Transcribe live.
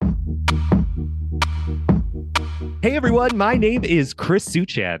Hey everyone, my name is Chris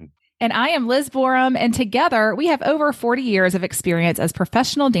Suchan. And I am Liz Borum, and together we have over 40 years of experience as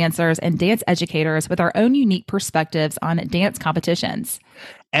professional dancers and dance educators with our own unique perspectives on dance competitions.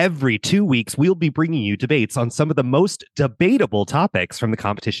 Every 2 weeks, we'll be bringing you debates on some of the most debatable topics from the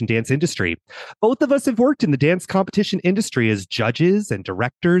competition dance industry. Both of us have worked in the dance competition industry as judges and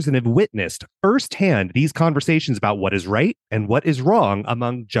directors and have witnessed firsthand these conversations about what is right and what is wrong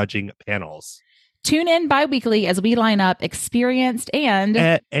among judging panels. Tune in bi-weekly as we line up experienced and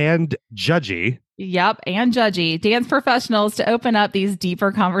judgy. Yep, and judgy dance professionals to open up these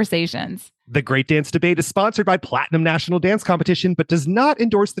deeper conversations. The Great Dance Debate is sponsored by Platinum National Dance Competition, but does not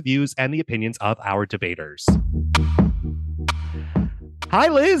endorse the views and the opinions of our debaters. Hi,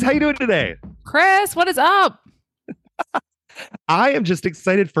 Liz. How you doing today? Chris, what is up? I am just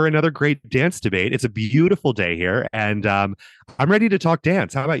excited for another great dance debate. It's a beautiful day here, and I'm ready to talk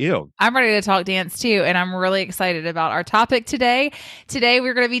dance. How about you? I'm ready to talk dance too, and I'm really excited about our topic today. Today,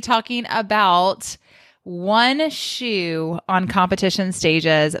 we're going to be talking about one shoe on competition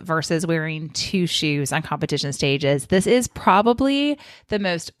stages versus wearing two shoes on competition stages. This is probably the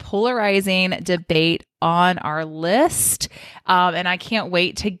most polarizing debate on our list. And I can't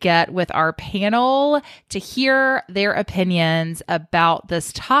wait to get with our panel to hear their opinions about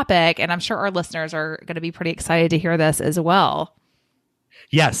this topic. And I'm sure our listeners are going to be pretty excited to hear this as well.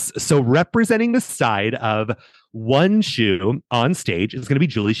 Yes. So representing the side of one shoe on stage is going to be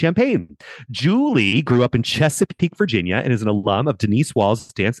Julie Champagne. Julie grew up in Chesapeake, Virginia, and is an alum of Denise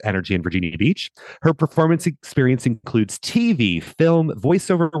Wall's Dance Energy in Virginia Beach. Her performance experience includes TV, film,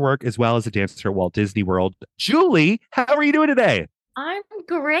 voiceover work, as well as a dancer at Walt Disney World. Julie, how are you doing today? I'm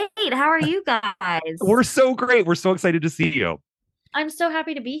great. How are you guys? We're so great. We're so excited to see you. I'm so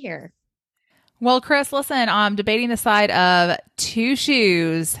happy to be here. Well, Chris, listen, debating the side of two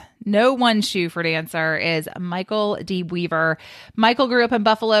shoes, no one shoe for dancer, is Michael D. Weaver. Michael grew up in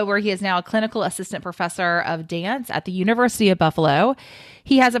Buffalo, where he is now a clinical assistant professor of dance at the University of Buffalo.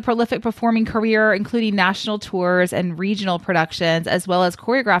 He has a prolific performing career, including national tours and regional productions, as well as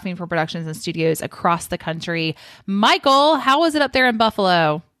choreographing for productions and studios across the country. Michael, how was it up there in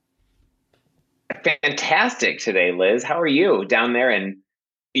Buffalo? Fantastic today, Liz. How are you down there in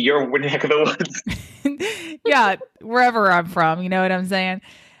your neck of the woods? Yeah, wherever I'm from, you know what I'm saying?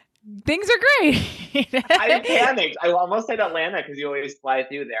 Things are great. I panicked. I almost said Atlanta because you always fly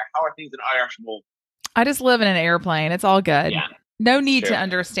through there. How are things in Irishville? I just live in an airplane. It's all good. Yeah. No need to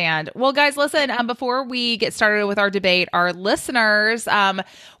understand. Well, guys, listen, before we get started with our debate, our listeners,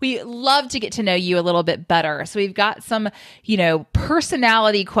 we love to get to know you a little bit better. So we've got some,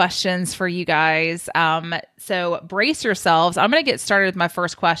 personality questions for you guys. So brace yourselves. I'm going to get started with my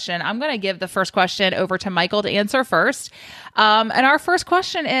first question. I'm going to give the first question over to Michael to answer first. And our first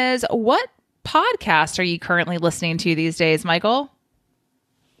question is, what podcast are you currently listening to these days, Michael?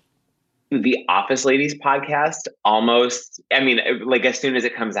 The Office Ladies podcast, as soon as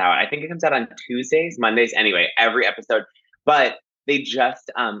it comes out. I think it comes out on Tuesdays, Mondays, anyway, every episode. But they just,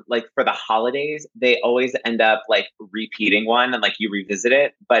 for the holidays, they always end up repeating one and you revisit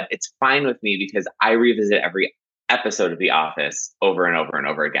it. But it's fine with me because I revisit every episode of The Office over and over and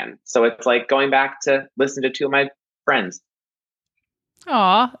over again. So it's like going back to listen to two of my friends.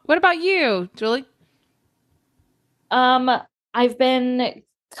 Aw, what about you, Julie? I've been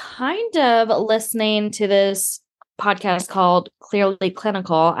kind of listening to this podcast called Clearly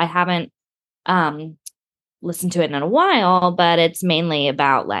Clinical. I haven't listened to it in a while, but it's mainly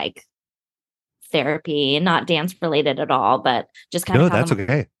about therapy, not dance related at all, but just kind of. No, that's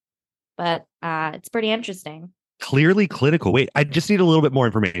okay. But it's pretty interesting. Clearly Clinical. Wait, I just need a little bit more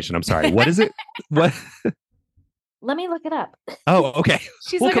information. I'm sorry. What is it? What? Let me look it up. Oh, okay.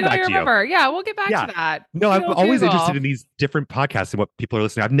 She's looking at remember. Yeah, we'll get back to that. No, I'm always interested in these different podcasts and what people are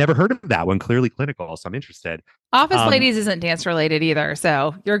listening. I've never heard of that one, Clearly Clinical, so I'm interested. Office Ladies isn't dance related either,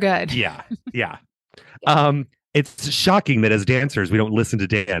 so you're good. Yeah. It's shocking that as dancers, we don't listen to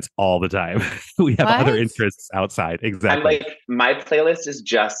dance all the time. We have other interests outside. Exactly. My playlist is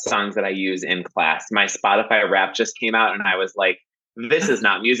just songs that I use in class. My Spotify Wrapped just came out, and I was like, this is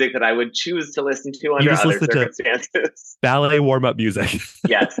not music that I would choose to listen to under other circumstances. Ballet warm-up music.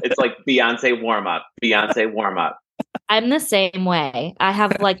 Yes, it's like Beyonce warm-up. Beyonce warm-up. I'm the same way. I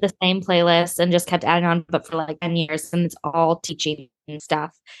have the same playlist and just kept adding on, but for 10 years, and it's all teaching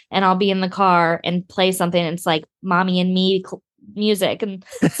stuff. And I'll be in the car and play something, and it's like Mommy and Me music, and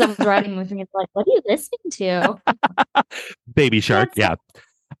someone's riding with me. It's like, what are you listening to? Baby Shark. Yeah.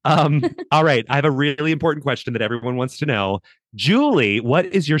 All right. I have a really important question that everyone wants to know. Julie, what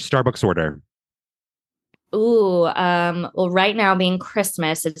is your Starbucks order? Well, right now being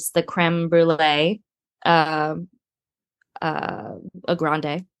Christmas, it's the creme brulee. a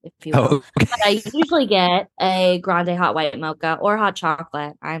grande, if you will. Oh, okay. But I usually get a grande hot white mocha or hot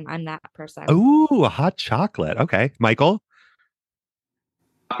chocolate. I'm that person. Ooh, a hot chocolate. Okay. Michael?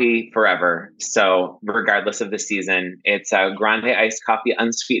 Coffee forever. So regardless of the season, it's a grande iced coffee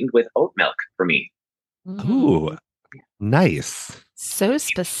unsweetened with oat milk for me. Ooh, nice. So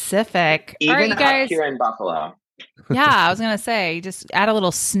specific. Even All right, you up guys. here in Buffalo. Yeah, I was gonna say, just add a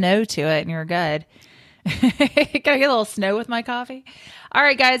little snow to it, and you're good. Gotta get a little snow with my coffee. All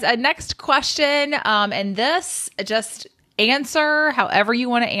right, guys. Next question. And this just answer however you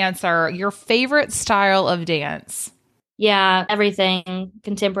want to answer. Your favorite style of dance. Yeah, everything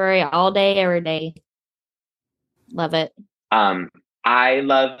contemporary, all day, every day. Love it. I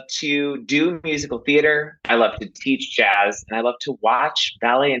love to do musical theater. I love to teach jazz, and I love to watch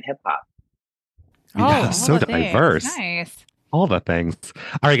ballet and hip hop. Yeah, all so the things. diverse. Nice. All the things.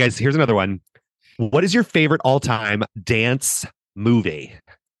 All right, guys, here's another one. What is your favorite all-time dance movie?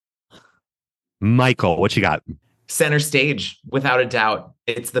 Michael, what you got? Center Stage, without a doubt.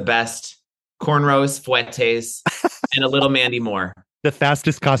 It's the best. Cornrows, fouettes, and a little Mandy Moore. The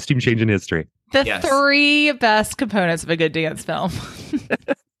fastest costume change in history. The Yes. 3 best components of a good dance film.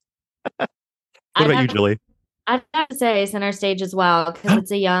 What about you, Julie? I'd have to say Center Stage as well, because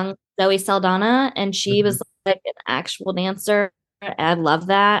it's a young Zoe Saldana, and she was like an actual dancer. I love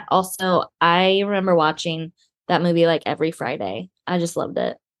that. Also, I remember watching that movie like every Friday. I just loved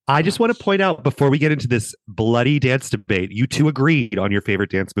it. I just want to point out before we get into this bloody dance debate, you two agreed on your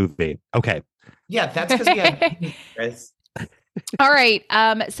favorite dance movie. Okay. Yeah, that's because we have Chris. All right.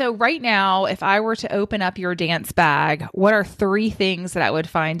 So right now, if I were to open up your dance bag, what are 3 things that I would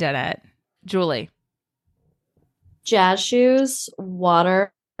find in it? Julie. Jazz shoes,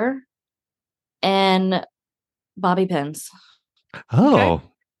 water, and bobby pins. Oh. Okay. All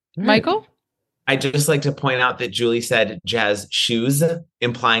right. Michael? I'd just like to point out that Julie said jazz shoes,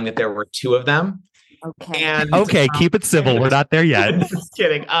 implying that there were 2 of them. Okay. And Okay, keep it civil. We're not there yet. Just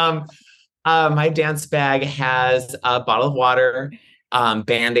kidding. My dance bag has a bottle of water,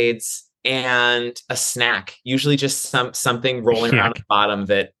 Band-Aids, and a snack. Usually just something rolling around the bottom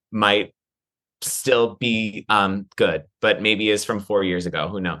that might still be good, but maybe is from 4 years ago.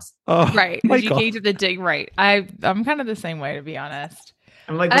 Who knows? Oh, Right. Because you Michael. came to the dig right. I'm kind of the same way, to be honest.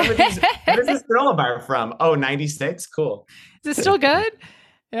 I'm like, where is this granola bar from? Oh, 96? Cool. Is it still good?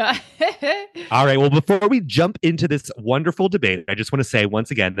 Yeah. All right. Well, before we jump into this wonderful debate, I just want to say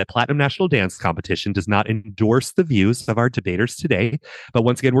once again that Platinum National Dance Competition does not endorse the views of our debaters today. But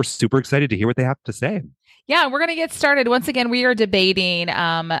once again, we're super excited to hear what they have to say. Yeah, we're going to get started. Once again, we are debating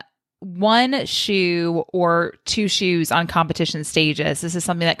 1 shoe or 2 shoes on competition stages. This is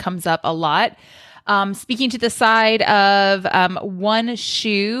something that comes up a lot. Speaking to the side of 1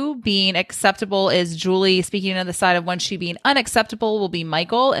 shoe being acceptable is Julie. Speaking to the side of 1 shoe being unacceptable will be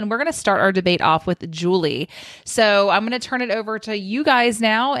Michael. And we're going to start our debate off with Julie. So I'm going to turn it over to you guys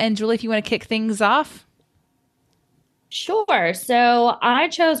now. And Julie, if you want to kick things off. Sure. So I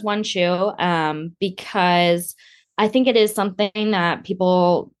chose 1 shoe because I think it is something that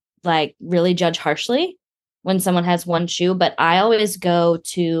people like really judge harshly when someone has 1 shoe. But I always go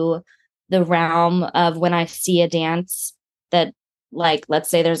to the realm of when I see a dance that, like, let's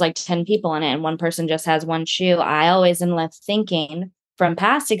say there's like 10 people in it and 1 person just has 1 shoe. I always am left thinking from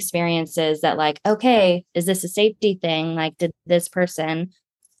past experiences that, like, okay, is this a safety thing? Like, did this person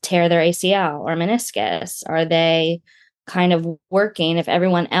tear their ACL or meniscus? Are they kind of working if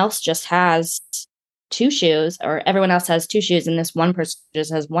everyone else just has 2 shoes, or everyone else has 2 shoes and this 1 person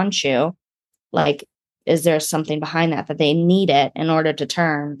just has 1 shoe? Like, is there something behind that they need it in order to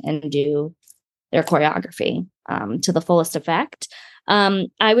turn and do their choreography to the fullest effect?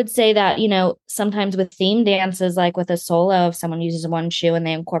 I would say that, sometimes with theme dances, like with a solo, if someone uses 1 shoe and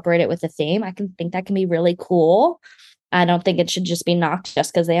they incorporate it with a theme, I can think that can be really cool. I don't think it should just be knocked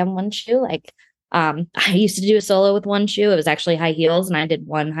just because they have 1 shoe. Like, I used to do a solo with 1 shoe. It was actually high heels, and I did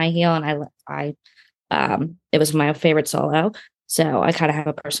 1 high heel, and I it was my favorite solo. So I kind of have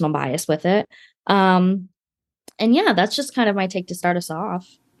a personal bias with it. And yeah, that's just kind of my take to start us off.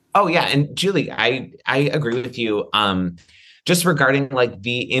 Oh yeah. And Julie, I agree with you. Just regarding like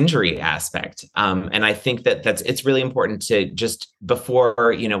the injury aspect. And I think that it's really important to just before,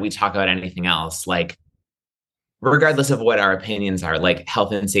 we talk about anything else, like regardless of what our opinions are, like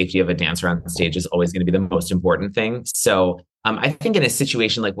health and safety of a dancer on stage is always going to be the most important thing. So I think in a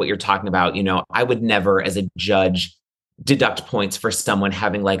situation like what you're talking about, I would never as a judge deduct points for someone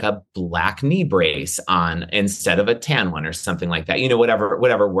having like a black knee brace on instead of a tan one or something like that,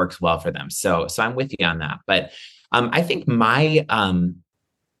 whatever works well for them. So I'm with you on that. But I think my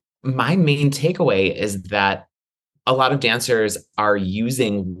main takeaway is that a lot of dancers are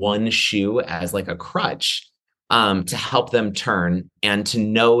using one shoe as like a crutch to help them turn and to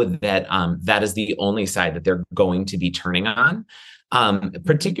know that that is the only side that they're going to be turning on.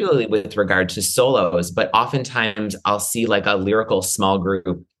 Particularly with regard to solos, but oftentimes I'll see like a lyrical small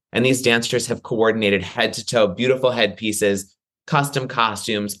group, and these dancers have coordinated head to toe, beautiful headpieces, custom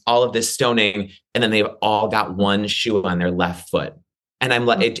costumes, all of this stoning, and then they've all got one shoe on their left foot. And I'm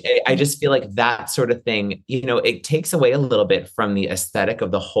like, I just feel like that sort of thing, you know, it takes away a little bit from the aesthetic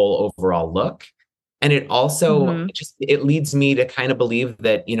of the whole overall look. And it also it leads me to kind of believe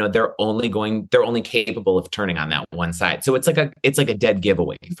that, you know, they're only capable of turning on that one side. So it's like a dead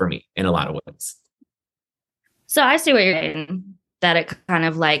giveaway for me in a lot of ways. So I see what you're saying, that it kind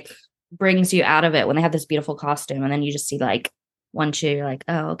of like brings you out of it when they have this beautiful costume and then you just see like one shoe, you're like,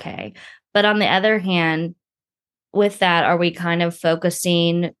 oh, okay. But on the other hand, with that, are we kind of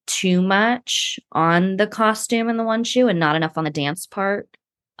focusing too much on the costume and the one shoe and not enough on the dance part?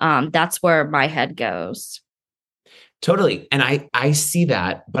 That's where my head goes. Totally. And I see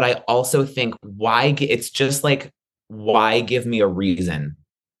that, but I also think it's just like, why give me a reason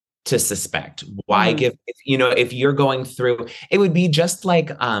to suspect? Why give, you know, if you're going through, it would be just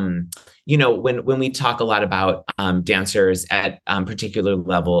like, you know, when we talk a lot about dancers at particular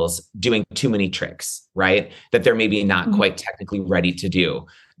levels doing too many tricks, right? That they're maybe not quite technically ready to do.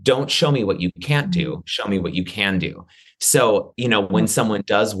 Don't show me what you can't do. Show me what you can do. So, you know, when someone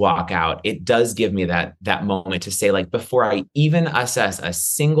does walk out, it does give me that moment to say, like, before I even assess a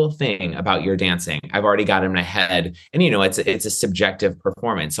single thing about your dancing, I've already got in my head, and, you know, it's a subjective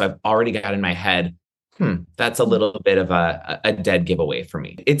performance. So I've already got in my head, that's a little bit of a dead giveaway for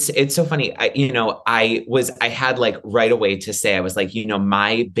me. It's so funny. I had like right away to say, I was like, you know,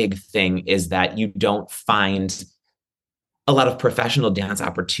 my big thing is that you don't find a lot of professional dance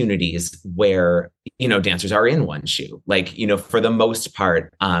opportunities where, you know, dancers are in one shoe. Like, you know, for the most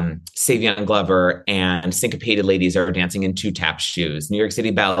part, Savion Glover and Syncopated Ladies are dancing in two tap shoes. New York City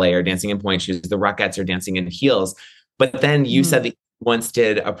Ballet are dancing in point shoes. The Rockettes are dancing in heels. But then you said that you once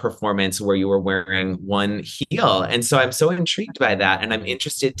did a performance where you were wearing one heel. And so I'm so intrigued by that. And I'm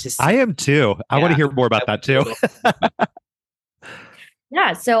interested to see. I am too. I want to hear more about that too.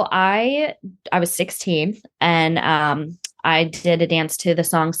 Yeah. So I was 16 and I did a dance to the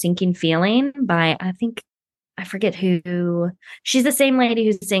song Sinking Feeling by, I forget who. She's the same lady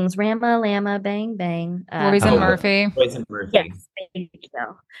who sings Rama Lama Bang Bang. Poison Murphy. Poison Murphy. Yes, thank you.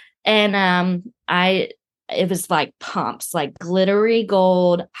 And it was like pumps, like glittery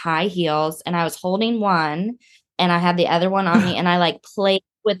gold high heels. And I was holding one and I had the other one on me and I like played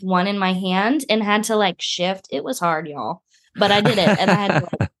with one in my hand and had to like shift. It was hard, y'all, but I did it. And I had to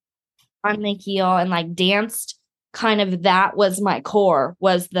like on the heel and like danced. Kind of that was my core,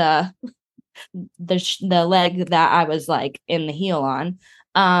 was the leg that I was like in the heel on.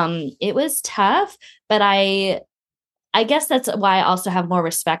 It was tough, but I guess that's why I also have more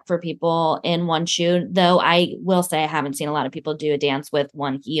respect for people in one shoe, though I will say I haven't seen a lot of people do a dance with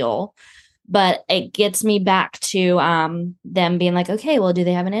one heel. But it gets me back to them being like, okay, well, do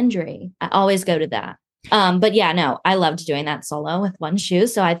they have an injury? I always go to that. But yeah, no, I loved doing that solo with one shoe.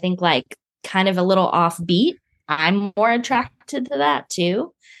 So I think like kind of a little offbeat. I'm more attracted to that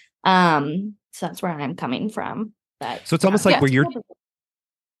too. So that's where I'm coming from. But so it's almost like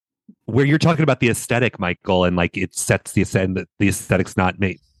where you're talking about the aesthetic, Michael, and like it sets the aesthetic's not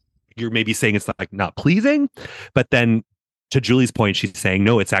made. You're maybe saying it's like not pleasing, but then to Julie's point, she's saying,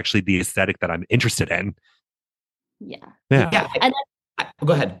 no, it's actually the aesthetic that I'm interested in. Yeah. And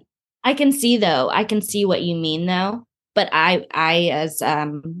go ahead. I can see what you mean though. But I as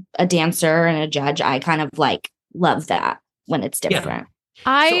a dancer and a judge, I kind of like love that when it's different.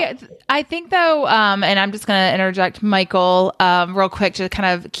 I think though, and I'm just going to interject, Michael, real quick to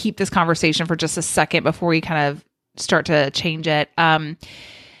kind of keep this conversation for just a second before we kind of start to change it.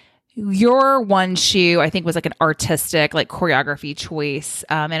 Your one shoe, I think, was like an artistic, like choreography choice.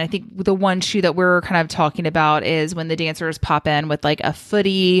 And I think the one shoe that we're kind of talking about is when the dancers pop in with like a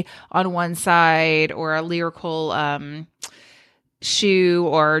footy on one side or a lyrical shoe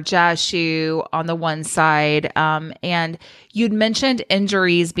or jazz shoe on the one side. And you'd mentioned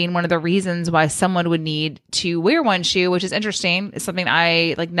injuries being one of the reasons why someone would need to wear one shoe, which is interesting. It's something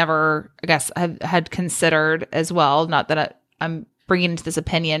I like never, I guess, had considered as well. Not that I'm bringing into this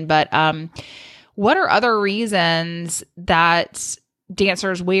opinion, but what are other reasons that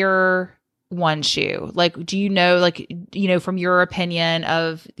dancers wear one shoe? Like, do you know, like, you know, from your opinion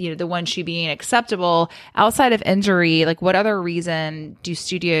of, you know, the one shoe being acceptable outside of injury, like what other reason do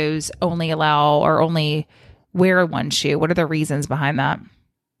studios only allow or only wear one shoe? What are the reasons behind that?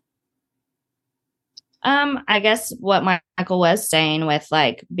 I guess what Michael was saying with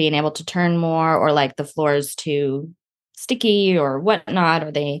like being able to turn more, or like the floor is too sticky or whatnot,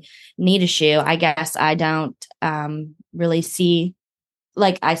 or they need a shoe. I guess I don't really see,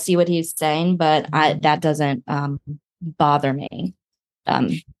 like, I see what he's saying, but that doesn't bother me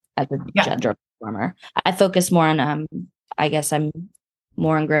as a judge or performer. I focus more on I guess I'm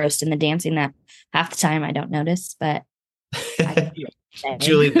more engrossed in the dancing that half the time I don't notice, but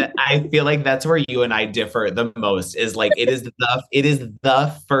Julie, I feel like that's where you and I differ the most, is like it is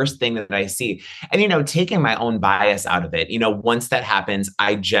the first thing that I see. And taking my own bias out of it, once that happens,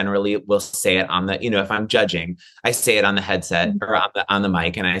 I generally will say it on the, if I'm judging, I say it on the headset or on the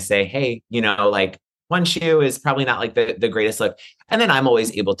mic, and I say, hey, like, one shoe is probably not like the greatest look. And then I'm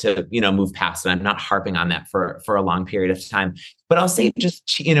always able to, move past it. I'm not harping on that for a long period of time. But I'll say just,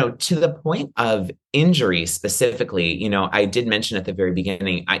 to the point of injury specifically, I did mention at the very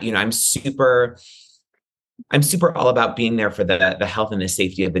beginning, I'm super all about being there for the health and the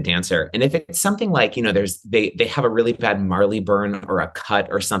safety of the dancer. And if it's something like, they have a really bad Marley burn or a cut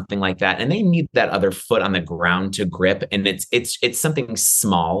or something like that, and they need that other foot on the ground to grip, and it's something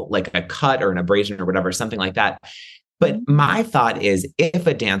small, like a cut or an abrasion or whatever, something like that. But my thought is, if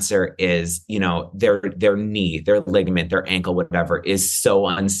a dancer is, their knee, their ligament, their ankle, whatever, is so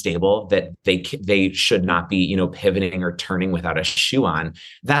unstable that they should not be, pivoting or turning without a shoe on,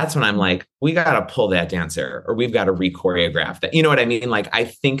 that's when I'm like, we got to pull that dancer, or we've got to re-choreograph that. You know what I mean? Like, I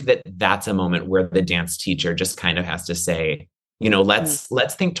think that's a moment where the dance teacher just kind of has to say,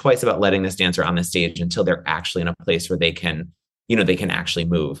 let's think twice about letting this dancer on the stage until they're actually in a place where they can actually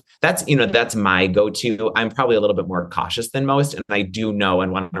move. That's my go-to. I'm probably a little bit more cautious than most. And I do know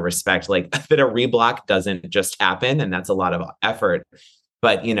and want to respect, like, that a reblock doesn't just happen. And that's a lot of effort.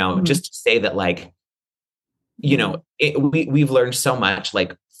 But, just to say that, like, we've learned so much,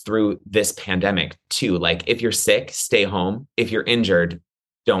 like, through this pandemic too. Like, if you're sick, stay home. If you're injured,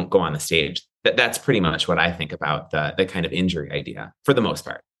 don't go on the stage. That's pretty much what I think about the kind of injury idea for the most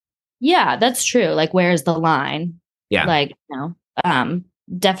part. Yeah, that's true. Like, where's the line? Yeah. Like,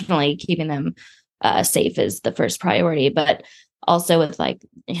 definitely keeping them safe is the first priority, but also with like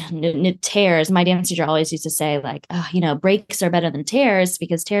tears. My dance teacher always used to say, like, breaks are better than tears,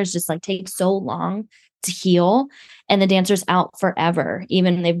 because tears just like take so long to heal, and the dancer's out forever.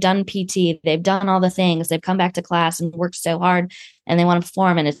 Even they've done PT, they've done all the things, they've come back to class and worked so hard, and they want to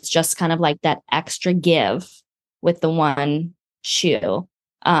perform, and it's just kind of like that extra give with the one shoe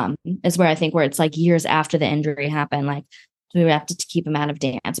is where I think where it's like years after the injury happened, like, we have to keep him out of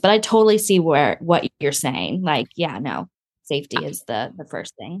dance. But I totally see what you're saying. Like, yeah, no, safety is the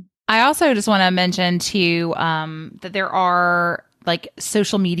first thing. I also just want to mention too that there are like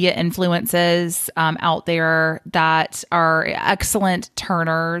social media influences out there that are excellent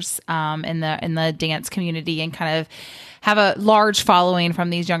turners in the dance community, and kind of have a large following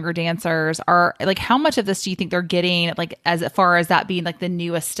from these younger dancers. Are like, how much of this do you think they're getting, like, as far as that being like the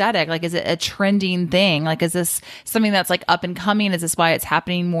new aesthetic? Like, is it a trending thing? Like, is this something that's like up and coming? Is this why it's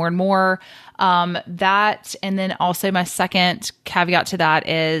happening more and more? That, and then also my second caveat to that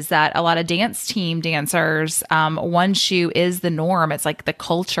is that a lot of dance team dancers, one shoe is the norm. It's like the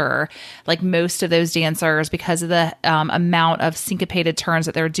culture. Like, most of those dancers, because of the amount of syncopated turns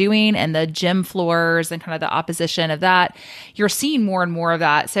that they're doing, and the gym floors and kind of the opposition of that, you're seeing more and more of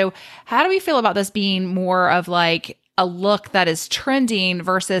that. So how do we feel about this being more of like a look that is trending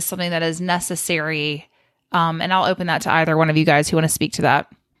versus something that is necessary? And I'll open that to either one of you guys who want to speak to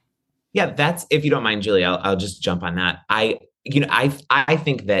that. Yeah, that's, if you don't mind, Julie, I'll just jump on that. I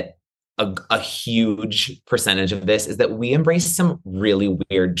think that a huge percentage of this is that we embrace some really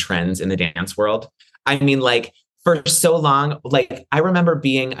weird trends in the dance world. I mean, like, for so long, like, I remember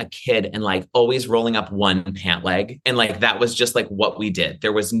being a kid and like always rolling up one pant leg. And like, that was just like what we did.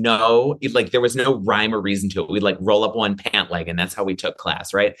 There was no rhyme or reason to it. We'd like roll up one pant leg, and that's how we took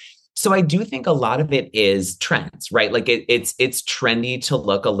class. Right. So I do think a lot of it is trends, right? Like, it's trendy to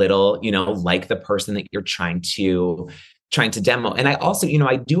look a little, like the person that you're trying to demo. And I also,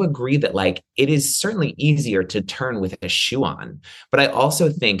 I do agree that like, it is certainly easier to turn with a shoe on, but I also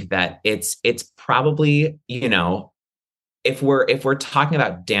think that it's probably, if we're talking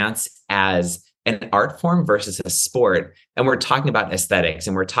about dance as an art form versus a sport, and we're talking about aesthetics,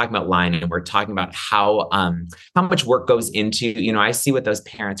 and we're talking about line, and we're talking about how much work goes into, I see what those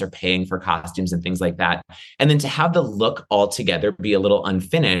parents are paying for costumes and things like that. And then to have the look altogether be a little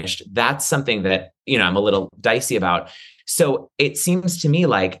unfinished, that's something that, I'm a little dicey about. So it seems to me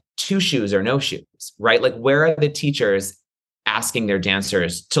like two shoes or no shoes, right? Like, where are the teachers asking their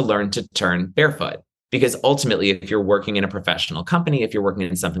dancers to learn to turn barefoot? Because ultimately, if you're working in a professional company, if you're working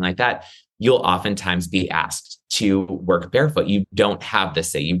in something like that, you'll oftentimes be asked to work barefoot. You don't have the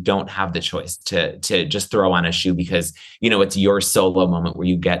say. You don't have the choice to just throw on a shoe because, it's your solo moment where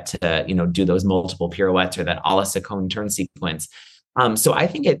you get to, do those multiple pirouettes or that a la Saucony turn sequence. So I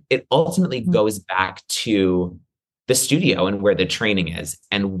think it ultimately goes back to the studio and where the training is,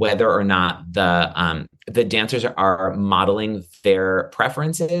 and whether or not the dancers are modeling their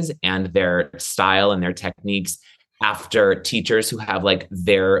preferences and their style and their techniques after teachers who have like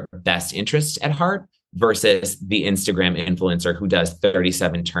their best interests at heart versus the Instagram influencer who does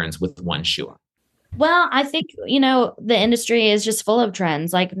 37 turns with one shoe on. Well, I think, the industry is just full of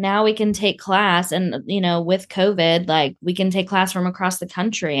trends. Like now we can take class and, with COVID, like we can take class from across the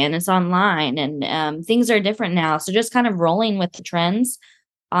country and it's online and things are different now. So just kind of rolling with the trends.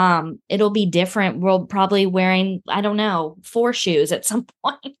 It'll be different. We'll probably wearing, I don't know, 4 shoes at some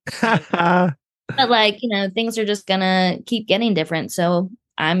point. But like, things are just going to keep getting different. So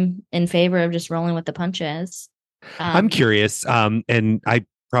I'm in favor of just rolling with the punches. I'm curious, and I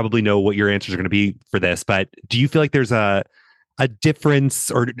probably know what your answers are going to be for this, but do you feel like there's a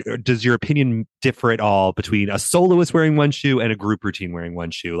difference, or does your opinion differ at all between a soloist wearing one shoe and a group routine wearing one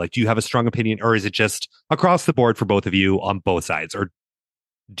shoe? Like, do you have a strong opinion, or is it just across the board for both of you on both sides? Or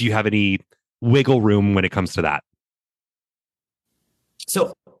do you have any wiggle room when it comes to that?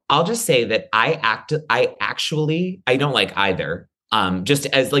 So I'll just say that I don't like either. Just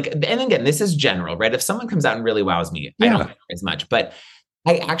as like, and again, this is general, right? If someone comes out and really wows me, I don't like it as much, but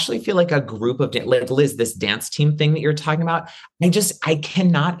I actually feel like a group of, like Liz, this dance team thing that you're talking about, I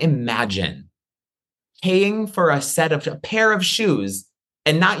cannot imagine paying for a pair of shoes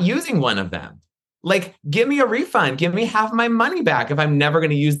and not using one of them. Like, give me a refund, give me half my money back if I'm never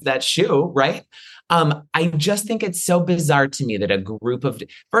going to use that shoe, right? I just think it's so bizarre to me that a group of,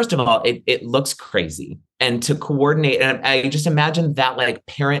 first of all, it looks crazy. And to coordinate, and I just imagine that like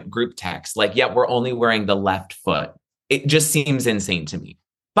parent group text, like, yeah, we're only wearing the left foot. It just seems insane to me.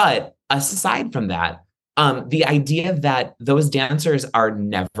 But aside from that, the idea that those dancers are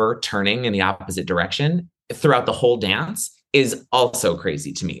never turning in the opposite direction throughout the whole dance is also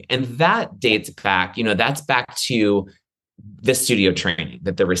crazy to me. And that dates back, that's back to the studio training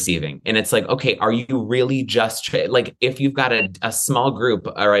that they're receiving. And it's like, okay, are you really just like, if you've got a small group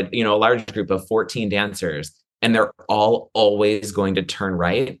or a large group of 14 dancers and they're all always going to turn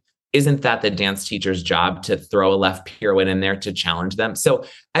right, isn't that the dance teacher's job to throw a left pirouette in there to challenge them? So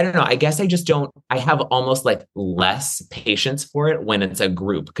I don't know. I guess I have almost like less patience for it when it's a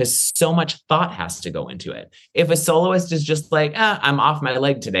group because so much thought has to go into it. If a soloist is just like, I'm off my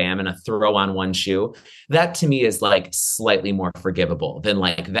leg today, I'm going to throw on one shoe. That to me is like slightly more forgivable than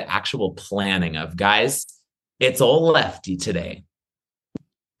like the actual planning of, guys, it's all lefty today.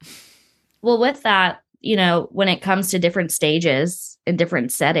 Well, with that, when it comes to different stages in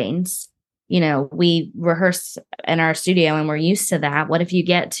different settings, we rehearse in our studio and we're used to that. What if you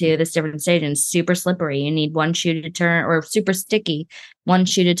get to this different stage and super slippery? You need one shoe to turn, or super sticky, one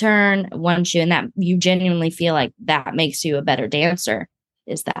shoe to turn, one shoe, and that you genuinely feel like that makes you a better dancer.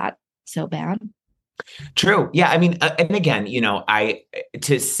 Is that so bad? True. Yeah. I mean, and again,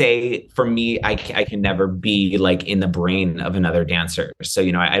 to say for me, I can never be like in the brain of another dancer. So,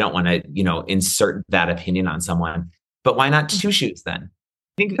 I don't want to, insert that opinion on someone, but why not 2 shoes then?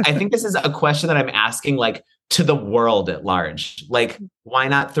 I think this is a question that I'm asking like to the world at large. Like, why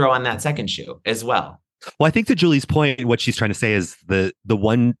not throw on that second shoe as well? Well, I think to Julie's point, what she's trying to say is the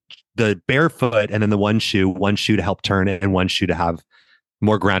barefoot and then the one shoe to help turn it and one shoe to have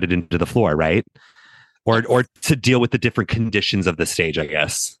more grounded into the floor, right? Or to deal with the different conditions of the stage, I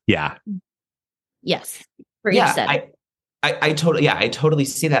guess. Yeah. Yes. For each setting. I totally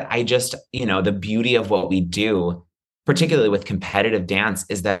see that. I just, the beauty of what we do, particularly with competitive dance,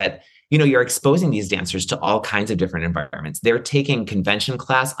 is that, you're exposing these dancers to all kinds of different environments. They're taking convention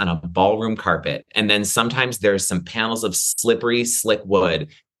class on a ballroom carpet. And then sometimes there's some panels of slippery, slick wood.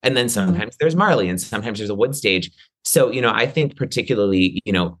 And then sometimes there's Marley and sometimes there's a wood stage. So, I think particularly,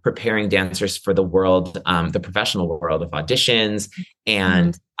 preparing dancers for the world, the professional world of auditions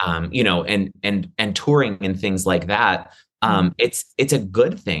and, and touring and things like that. It's a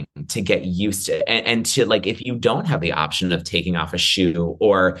good thing to get used to and to like, if you don't have the option of taking off a shoe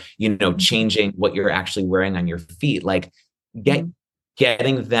or, changing what you're actually wearing on your feet, like getting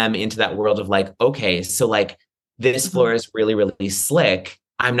them into that world of like, okay, so like this floor is really, really slick.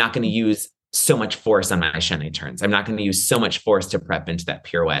 I'm not going to use so much force on my chaîné turns. I'm not going to use so much force to prep into that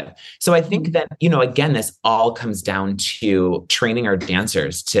pirouette. So I think that, again, this all comes down to training our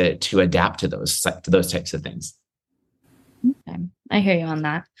dancers to adapt to those types of things. Okay. I hear you on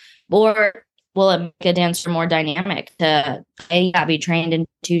that. Or will it make a dancer more dynamic to be trained in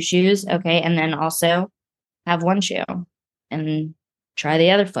 2 shoes? Okay. And then also have 1 shoe and try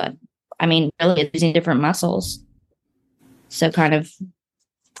the other foot. I mean, really it's using different muscles. So kind of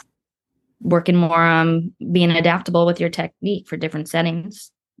working more on being adaptable with your technique for different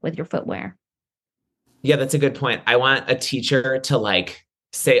settings with your footwear. Yeah, that's a good point. I want a teacher to like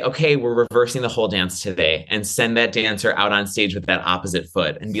say, okay, we're reversing the whole dance today, and send that dancer out on stage with that opposite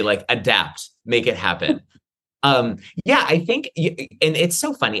foot and be like, adapt, make it happen. Yeah, I think, and it's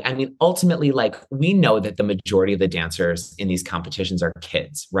so funny. I mean, ultimately, like we know that the majority of the dancers in these competitions are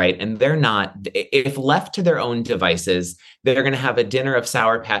kids, right? And they're not, if left to their own devices, they're going to have a dinner of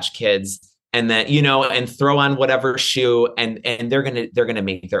Sour Patch Kids and then, and throw on whatever shoe and they're going to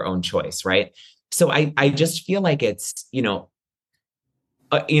make their own choice. Right. So I just feel like it's,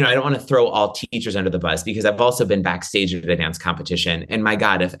 I don't want to throw all teachers under the bus because I've also been backstage at a dance competition. And my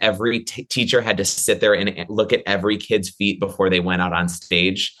God, if every teacher had to sit there and look at every kid's feet before they went out on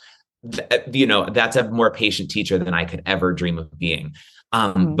stage, that's a more patient teacher than I could ever dream of being.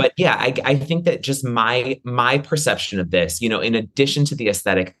 But yeah, I think that just my perception of this, in addition to the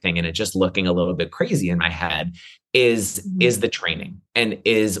aesthetic thing and it just looking a little bit crazy in my head, is the training and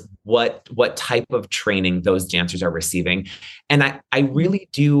is what type of training those dancers are receiving. And I really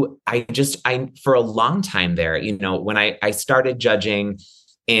do. I for a long time there, when I started judging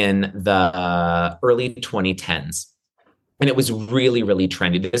in the early 2010s, and it was really, really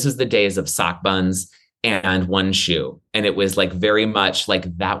trendy. This is the days of sock buns and 1 shoe. And it was like very much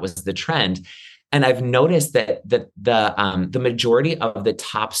like that was the trend. And I've noticed that the majority of the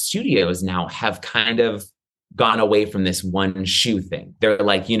top studios now have kind of gone away from this 1 shoe thing. They're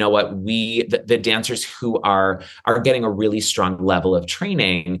like, you know what, the dancers who are getting a really strong level of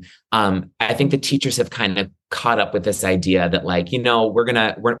training. I think the teachers have kind of caught up with this idea that like, we're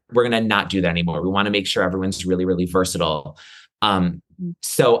gonna not do that anymore. We want to make sure everyone's really, really versatile.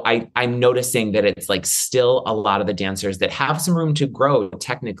 So I'm noticing that it's like still a lot of the dancers that have some room to grow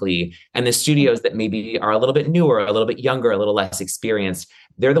technically, and the studios that maybe are a little bit newer, a little bit younger, a little less experienced,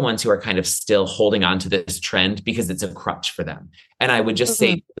 they're the ones who are kind of still holding on to this trend because it's a crutch for them. And I would just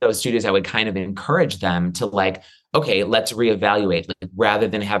say to those studios, I would kind of encourage them to like, okay, let's reevaluate. Like, rather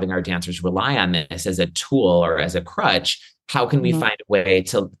than having our dancers rely on this as a tool or as a crutch, how can we find a way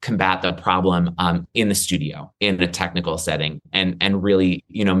to combat the problem in the studio, in a technical setting, and really,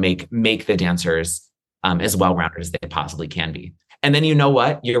 make the dancers as well-rounded as they possibly can be. And then you know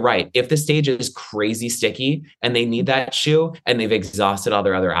what? You're right. If the stage is crazy sticky and they need that shoe and they've exhausted all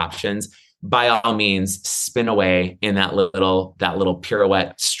their other options, by all means, spin away in that little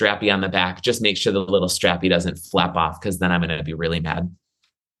pirouette strappy on the back. Just make sure the little strappy doesn't flap off, because then I'm going to be really mad.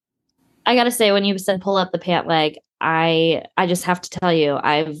 I got to say, when you said pull up the pant leg, I just have to tell you,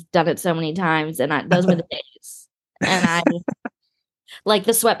 I've done it so many times, and those were the days. And I like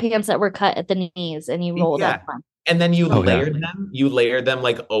the sweatpants that were cut at the knees and you rolled up one. And then you layered them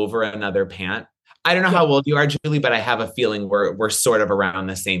like over another pant. I don't know how old you are, Julie, but I have a feeling we're sort of around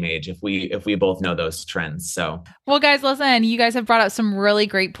the same age if we both know those trends. So, well, guys, listen, you guys have brought up some really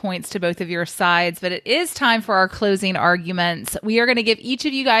great points to both of your sides, but it is time for our closing arguments. We are going to give each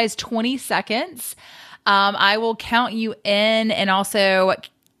of you guys 20 seconds. I will count you in and also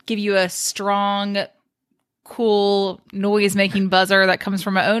give you a strong, cool noise-making buzzer that comes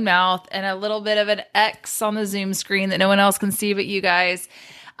from my own mouth and a little bit of an X on the Zoom screen that no one else can see but you guys.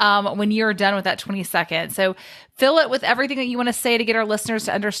 When you're done with that 20 seconds. So fill it with everything that you want to say to get our listeners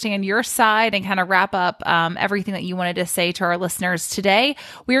to understand your side and kind of wrap up everything that you wanted to say to our listeners today.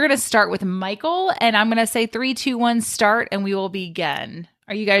 We're going to start with Michael, and I'm going to say 3, 2, 1, start, and we will begin.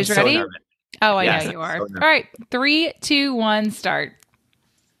 Are you guys ready? So oh, I know you are. So all right. 3, 2, 1, start.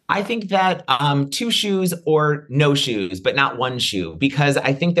 I think that 2 shoes or no shoes, but not 1 shoe, because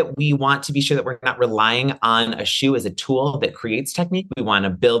I think that we want to be sure that we're not relying on a shoe as a tool that creates technique. We want to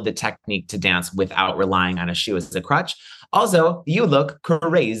build the technique to dance without relying on a shoe as a crutch. Also, you look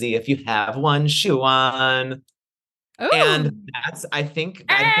crazy if you have 1 shoe on. Ooh. And that's, I think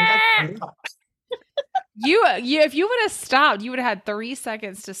You if you would have stopped, you would have had 3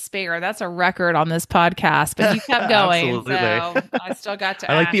 seconds to spare. That's a record on this podcast, but you kept going. So I still got to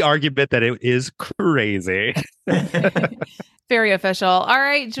I like the argument that it is crazy. Very official. All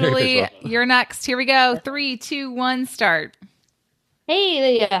right, Julie, you're next. Here we go. 3, 2, 1, start.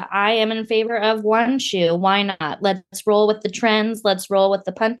 Hey, I am in favor of 1 shoe. Why not? Let's roll with the trends. Let's roll with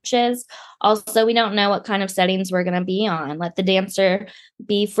the punches. Also, we don't know what kind of settings we're going to be on. Let the dancer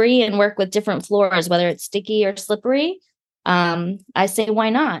be free and work with different floors, whether it's sticky or slippery. I say, why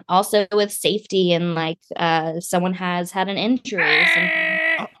not? Also with safety and like someone has had an injury.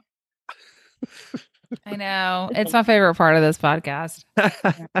 I know. It's my favorite part of this podcast.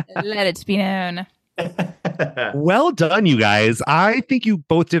 Let it be known. Well done, you guys. I think you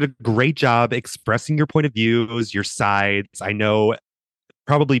both did a great job expressing your point of views, your sides. I know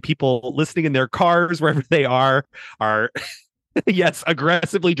probably people listening in their cars, wherever they are yes,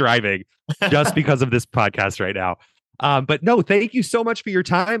 aggressively driving just because of this podcast right now. But no, thank you so much for your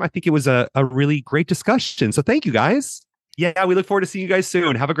time. I think it was a really great discussion. So thank you, guys. Yeah, we look forward to seeing you guys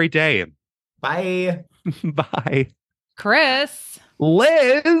soon. Have a great day. Bye. Bye. Chris.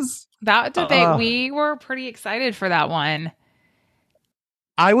 Liz. That debate, we were pretty excited for that one.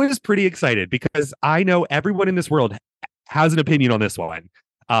 I was pretty excited because I know everyone in this world has an opinion on this one.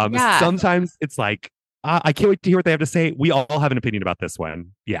 Sometimes it's like, I can't wait to hear what they have to say. We all have an opinion about this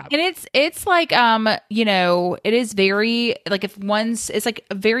one. Yeah. And it's like, it is very, like it's like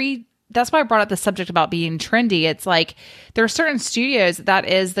a very, that's why I brought up the subject about being trendy. It's like there are certain studios that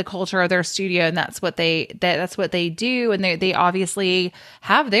is the culture of their studio, and that's what they do, and they obviously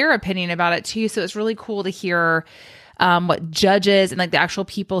have their opinion about it too. So it's really cool to hear what judges and like the actual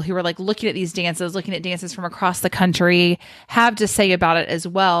people who are like looking at these dances, looking at dances from across the country, have to say about it as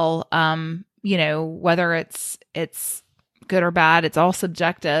well. Whether it's good or bad, it's all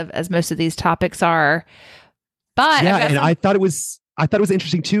subjective, as most of these topics are. But yeah, and I thought it was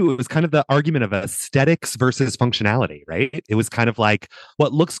interesting too. It was kind of the argument of aesthetics versus functionality, right? It was kind of like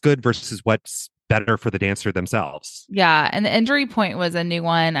what looks good versus what's better for the dancer themselves. Yeah. And the injury point was a new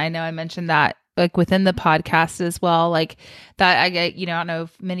one. I know I mentioned that like within the podcast as well, like that I get, I don't know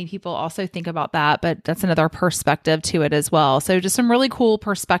if many people also think about that, but that's another perspective to it as well. So just some really cool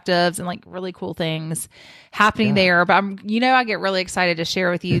perspectives and like really cool things happening there. But I get really excited to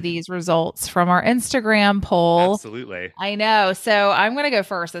share with you these results from our Instagram poll. Absolutely. I know. So I'm going to go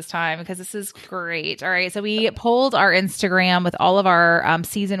first this time because this is great. All right. So we polled our Instagram with all of our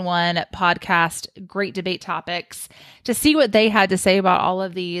season 1 podcast great debate topics to see what they had to say about all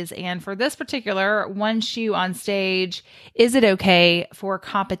of these. And for this particular one shoe on stage, is it okay for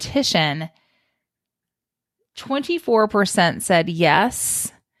competition? 24% said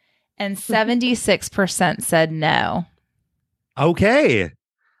yes, and 76% said no. Okay.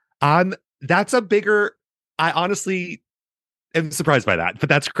 That's a bigger, I honestly am surprised by that, but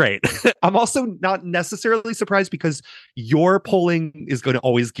that's great. I'm also not necessarily surprised because your polling is going to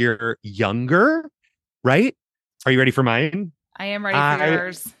always gear younger, right? Are you ready for mine? I am ready for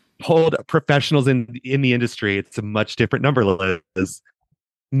yours. Polled professionals in the industry. It's a much different number, Liz.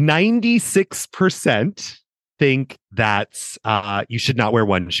 96% think that you should not wear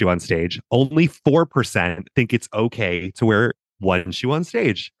one shoe on stage. Only 4% think it's okay to wear one shoe on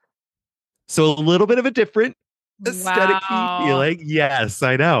stage. So a little bit of a different aesthetic feeling. Yes,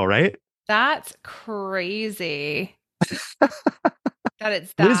 I know, right? That's crazy. That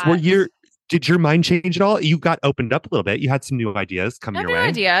it's that. Liz, did your mind change at all? You got opened up a little bit. You had some new ideas coming your way.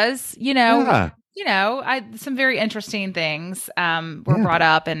 Ideas, some very interesting things were brought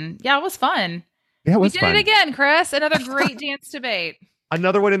up, and it was fun. Yeah, it was fun. We did it again, Chris. Another great dance debate.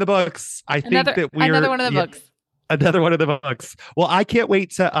 Another one in the books. Another one of the books. Another one of the books. Well, I can't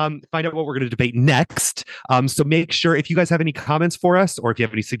wait to find out what we're going to debate next. So make sure if you guys have any comments for us, or if you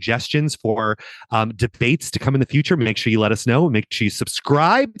have any suggestions for debates to come in the future, make sure you let us know. Make sure you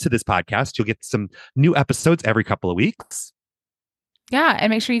subscribe to this podcast. You'll get some new episodes every couple of weeks. Yeah, and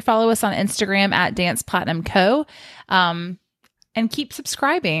make sure you follow us on Instagram at Dance Platinum Co. And keep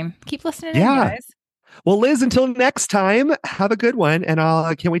subscribing. Keep listening in, guys. Well, Liz, until next time, have a good one. And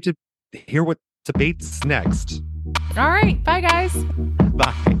I can't wait to hear what debates next. All right. Bye, guys.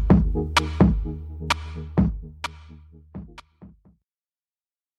 Bye.